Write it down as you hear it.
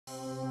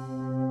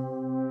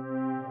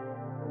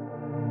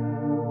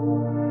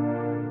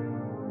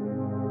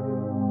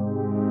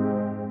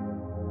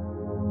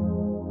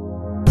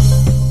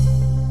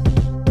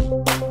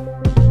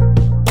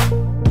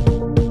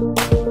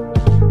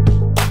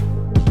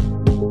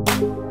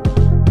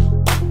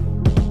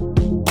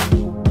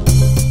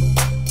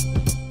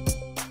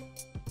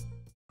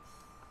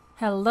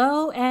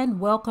Hello and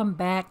welcome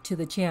back to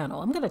the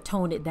channel. I'm going to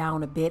tone it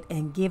down a bit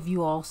and give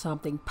you all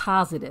something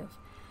positive.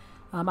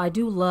 I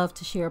do love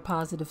to share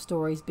positive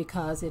stories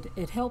because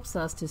it helps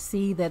us to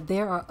see that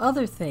there are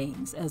other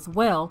things as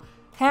well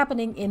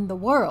happening in the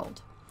world.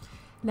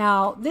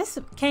 Now, this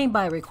came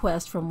by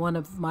request from one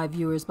of my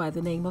viewers by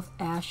the name of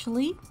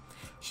Ashley.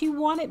 She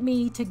wanted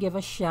me to give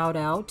a shout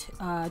out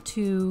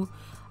to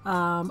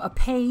a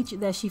page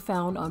that she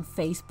found on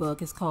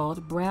Facebook. It's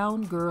called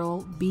Brown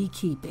Girl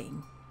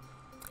Beekeeping.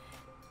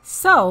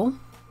 So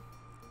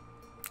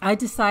I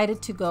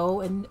decided to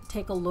go and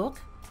take a look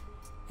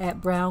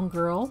at Brown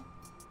Girl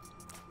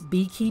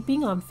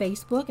Beekeeping on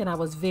Facebook, and I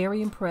was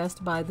very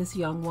impressed by this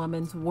young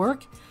woman's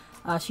work.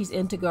 She's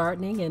into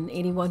gardening, and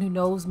anyone who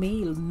knows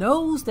me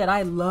knows that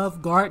I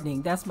love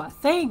gardening. That's my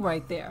thing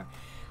right there.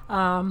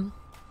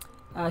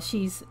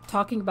 She's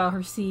talking about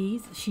her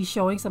seeds. She's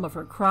showing some of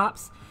her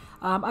crops.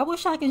 I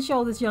wish I can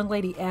show this young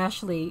lady,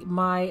 Ashley,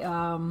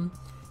 my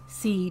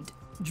seed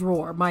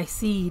drawer, my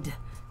seed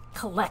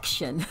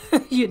collection,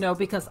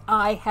 because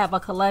I have a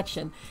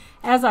collection.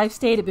 As I've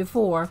stated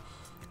before,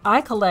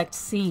 I collect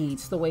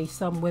seeds the way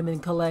some women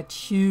collect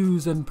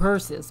shoes and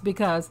purses,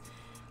 because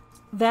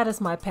that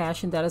is my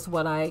passion. That is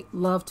what I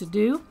love to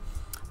do.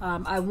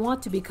 I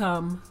want to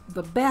become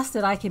the best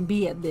that I can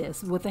be at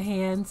this with the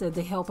hands and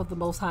the help of the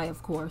Most High,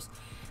 of course.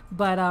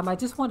 But I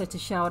just wanted to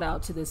shout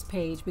out to this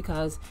page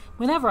because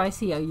whenever I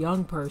see a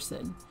young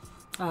person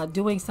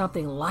doing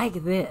something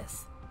like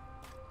this,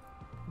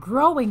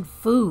 growing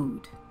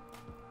food,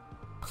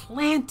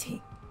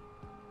 planting,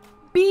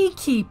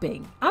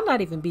 beekeeping. I'm not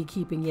even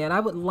beekeeping yet.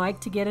 I would like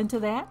to get into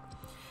that.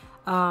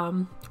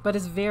 But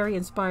it's very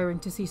inspiring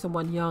to see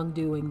someone young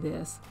doing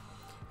this.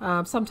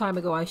 Some time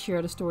ago, I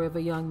shared a story of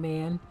a young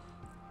man.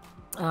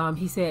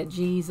 He said,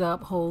 G's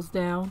up, holes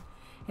down.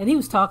 And he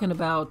was talking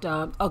about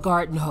a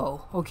garden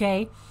hoe,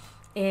 okay?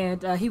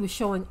 And he was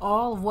showing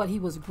all of what he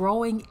was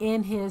growing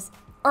in his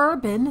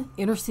urban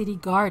inner city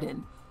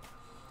garden.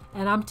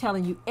 And I'm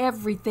telling you,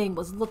 everything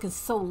was looking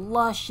so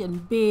lush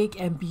and big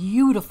and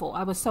beautiful.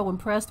 I was so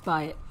impressed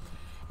by it.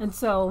 And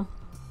so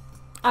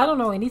I don't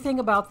know anything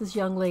about this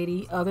young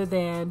lady other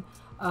than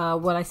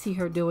what I see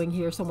her doing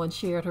here. Someone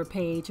shared her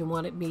page and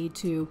wanted me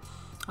to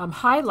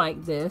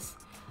highlight this.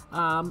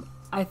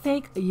 I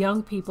think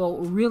young people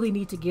really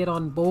need to get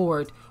on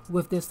board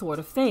with this sort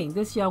of thing.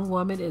 This young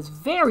woman is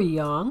very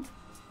young,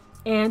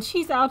 and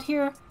she's out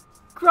here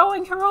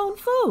growing her own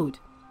food.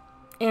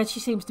 And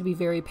she seems to be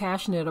very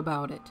passionate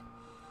about it.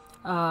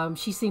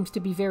 She seems to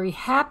be very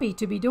happy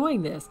to be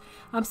doing this.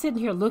 I'm sitting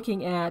here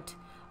looking at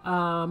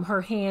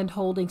her hand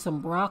holding some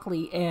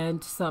broccoli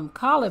and some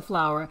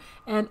cauliflower,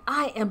 and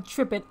I am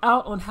tripping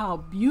out on how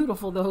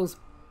beautiful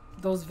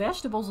those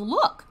vegetables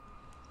look.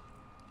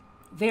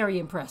 Very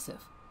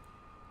impressive.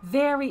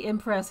 Very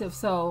impressive.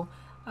 So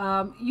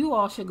you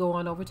all should go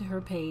on over to her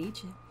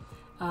page.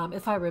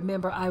 If I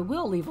remember, I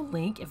will leave a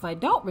link. If I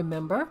don't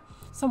remember,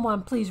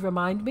 someone please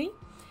remind me.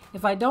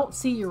 If I don't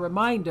see your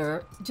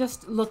reminder,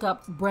 just look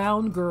up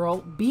Brown Girl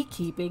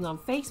Beekeeping on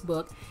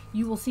Facebook.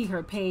 You will see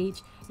her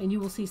page, and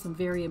you will see some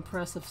very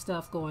impressive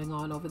stuff going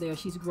on over there.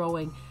 She's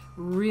growing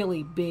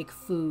really big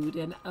food,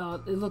 and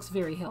it looks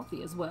very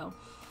healthy as well.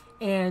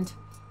 And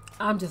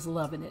I'm just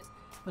loving it.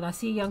 When I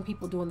see young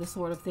people doing this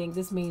sort of thing,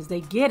 this means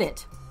they get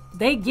it.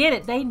 They get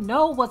it. They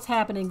know what's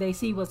happening. They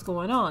see what's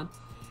going on.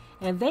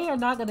 And they are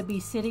not going to be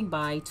sitting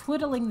by,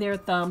 twiddling their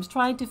thumbs,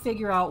 trying to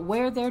figure out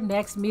where their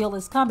next meal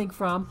is coming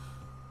from,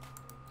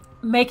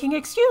 making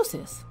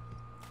excuses.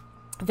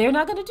 They're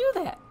not going to do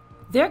that.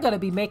 They're going to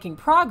be making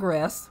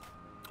progress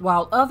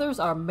while others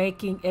are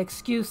making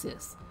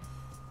excuses.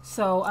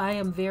 So I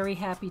am very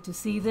happy to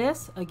see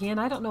this. Again,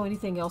 I don't know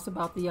anything else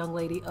about the young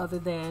lady other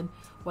than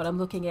what I'm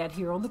looking at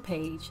here on the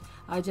page.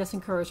 I just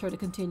encourage her to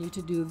continue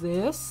to do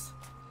this.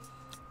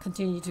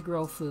 Continue to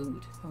grow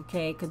food.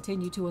 Okay.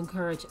 Continue to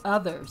encourage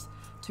others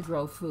to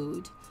grow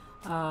food.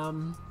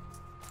 I'm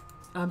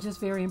just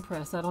very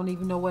impressed. I don't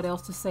even know what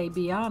else to say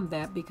beyond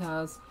that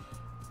because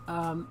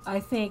I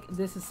think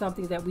this is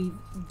something that we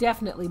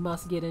definitely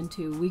must get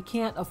into. We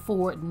can't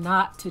afford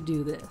not to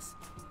do this.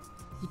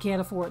 You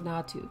can't afford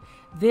not to.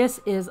 This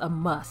is a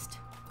must.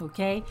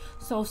 Okay,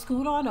 so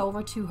scoot on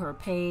over to her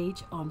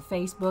page on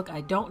Facebook.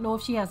 I don't know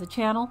if she has a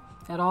channel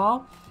at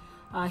all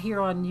here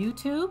on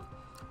YouTube,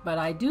 but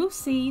I do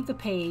see the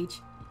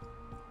page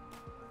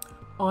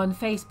on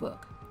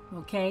Facebook.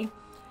 Okay,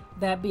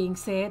 that being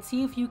said,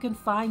 see if you can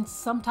find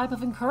some type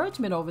of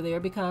encouragement over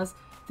there because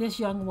this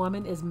young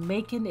woman is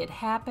making it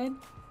happen.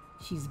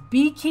 She's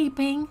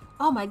beekeeping.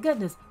 Oh my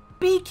goodness,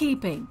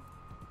 beekeeping.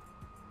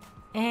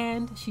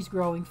 And she's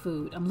growing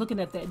food. I'm looking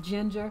at that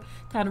ginger.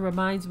 Kind of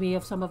reminds me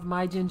of some of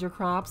my ginger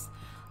crops.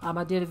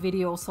 I did a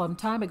video some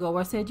time ago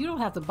where I said you don't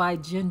have to buy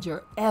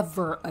ginger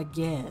ever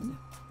again.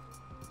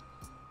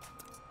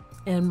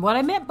 And what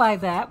I meant by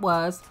that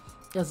was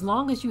as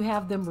long as you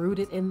have them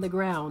rooted in the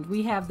ground.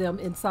 We have them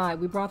inside.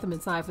 We brought them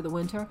inside for the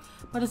winter.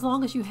 But as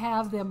long as you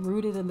have them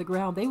rooted in the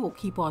ground, they will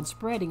keep on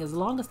spreading as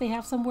long as they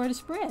have somewhere to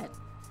spread.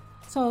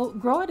 So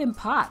grow it in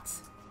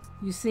pots,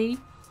 you see.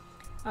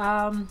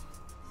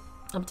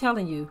 I'm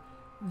telling you,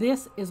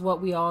 this is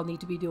what we all need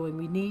to be doing.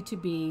 We need to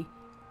be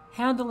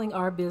handling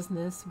our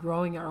business,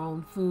 growing our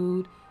own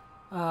food,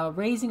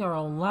 raising our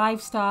own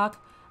livestock,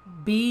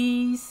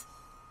 bees,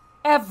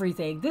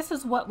 everything. This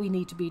is what we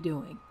need to be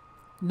doing.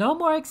 No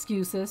more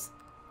excuses,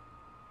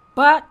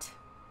 but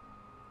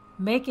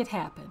make it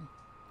happen.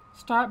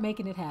 Start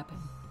making it happen.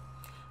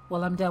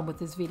 Well, I'm done with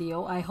this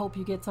video. I hope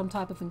you get some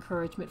type of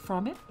encouragement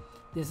from it.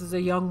 This is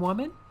a young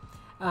woman.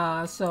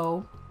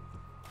 So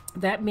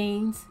that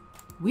means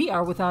we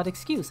are without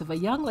excuse. If a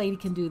young lady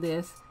can do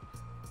this,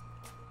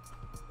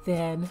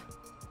 then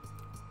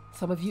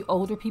some of you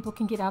older people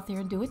can get out there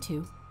and do it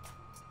too.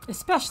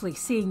 Especially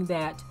seeing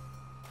that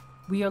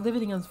we are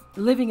living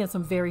in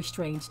some very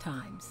strange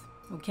times.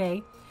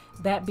 Okay?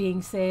 That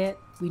being said,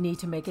 we need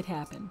to make it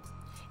happen.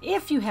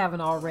 If you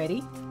haven't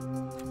already,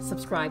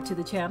 subscribe to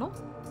the channel,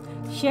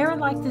 share and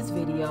like this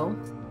video,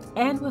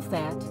 and with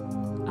that,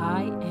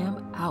 I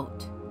am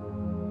out.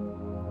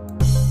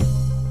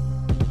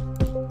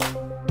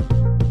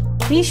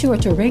 Be sure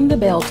to ring the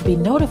bell to be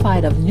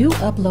notified of new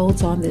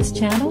uploads on this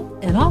channel,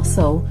 and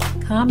also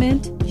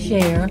comment,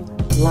 share,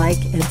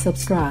 like, and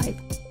subscribe.